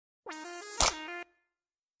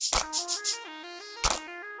My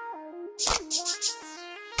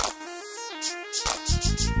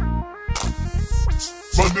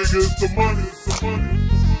nigga, it's the money, it's the money.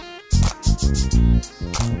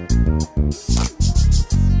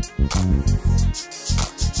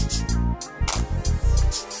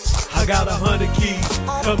 I got 100 keys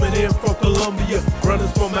coming in from Colombia,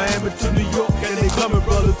 brothers from Miami to New York, and they coming,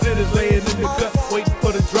 brothers, and it's laying in the cut, waiting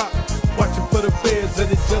for the drop, watching for the feds,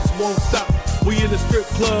 and it just won't stop. We in the strip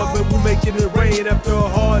club and we making it rain after a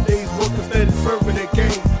hard day's work, steady serving that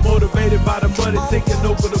game, motivated by the money, taking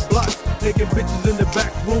over the blocks, taking bitches in the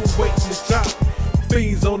back room, waiting to chop.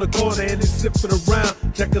 Fiends on the corner and they sipping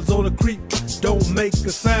around, checkers on the creep, don't make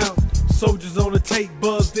a sound. Soldiers on the tape,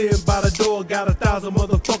 buzzed in by the door. Got 1,000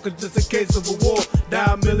 motherfuckers just in case of a war.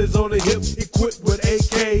 Dime millers on the hip, equipped with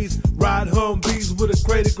AKs. Ride Humvees with a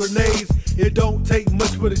crate of grenades. It don't take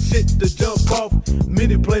much for the shit to jump off.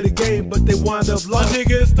 Many play the game, but they wind up lost. My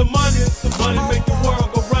nigga, it's the money. It's the money make the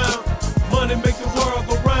world go round. Money make the world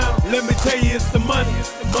go round. Let me tell you, it's the money.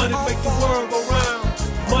 It's the money make the world go round.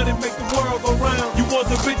 Money make the world go round. You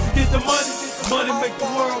want the bitch to get the money? Money make the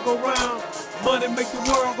world go round. Money make the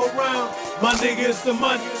world go round. My nigga, it's the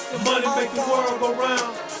money. The money make the world go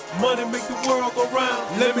round. Money make the world go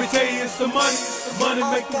round. Let me tell you, it's the money. The money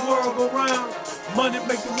make the world go round. Money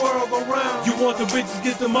make the world go round. You want the bitches,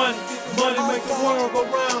 get the money. Money make the world go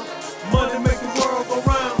round. Money make the world go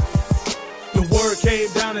round. The word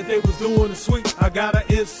came down that they was doing the sweep. I got an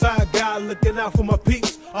inside guy looking out for my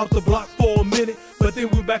peeps. Off the block for a minute, but then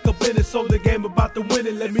we back up in it. So the game about to win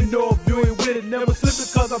it. Let me know if you ain't with it. Never slip it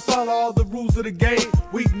cause I follow all the rules of the game.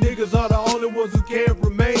 Weak niggas are the only ones who can't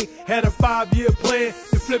remain. Had a 5-year plan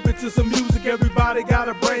to flip it to some music. Everybody got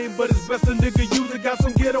a brain, but it's best a nigga use it. Got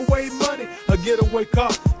some getaway money, a getaway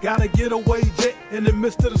car. Got a getaway jet in the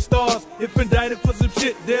midst of the stars. If indicted for some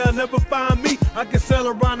shit, they'll never find me. I can sail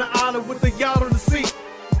around the island with the yacht on the sea.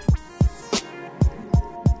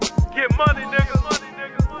 Get money, nigga.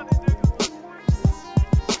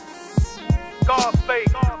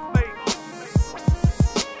 Scarface,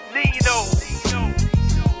 Nino,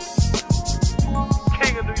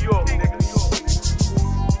 King of New York, nigga.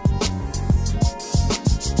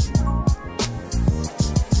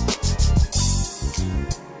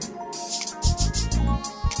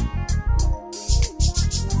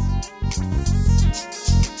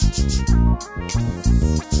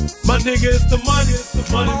 My nigga, it's the money. It's the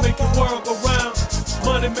money make the world go round.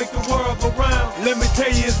 Money make the world go round. Let me tell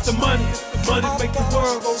you, it's the money. Money make the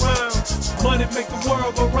world go round. Money make the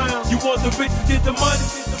world go round. You want the bitches, get the money.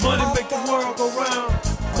 Money make the world go round.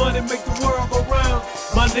 Money make the world go round.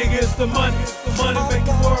 My nigga, it's the money. Money make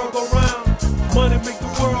the world go round. Money make the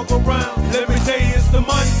world go round. Let me tell you, it's the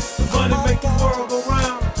money. Money make the world go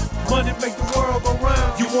round. Money make the world go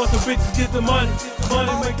round. You want the bitches, get the money.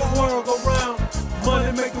 Money make the world go round. Money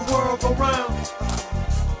make the world go round.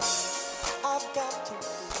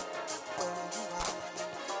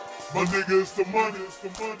 My nigga, it's the money, it's the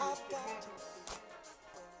money.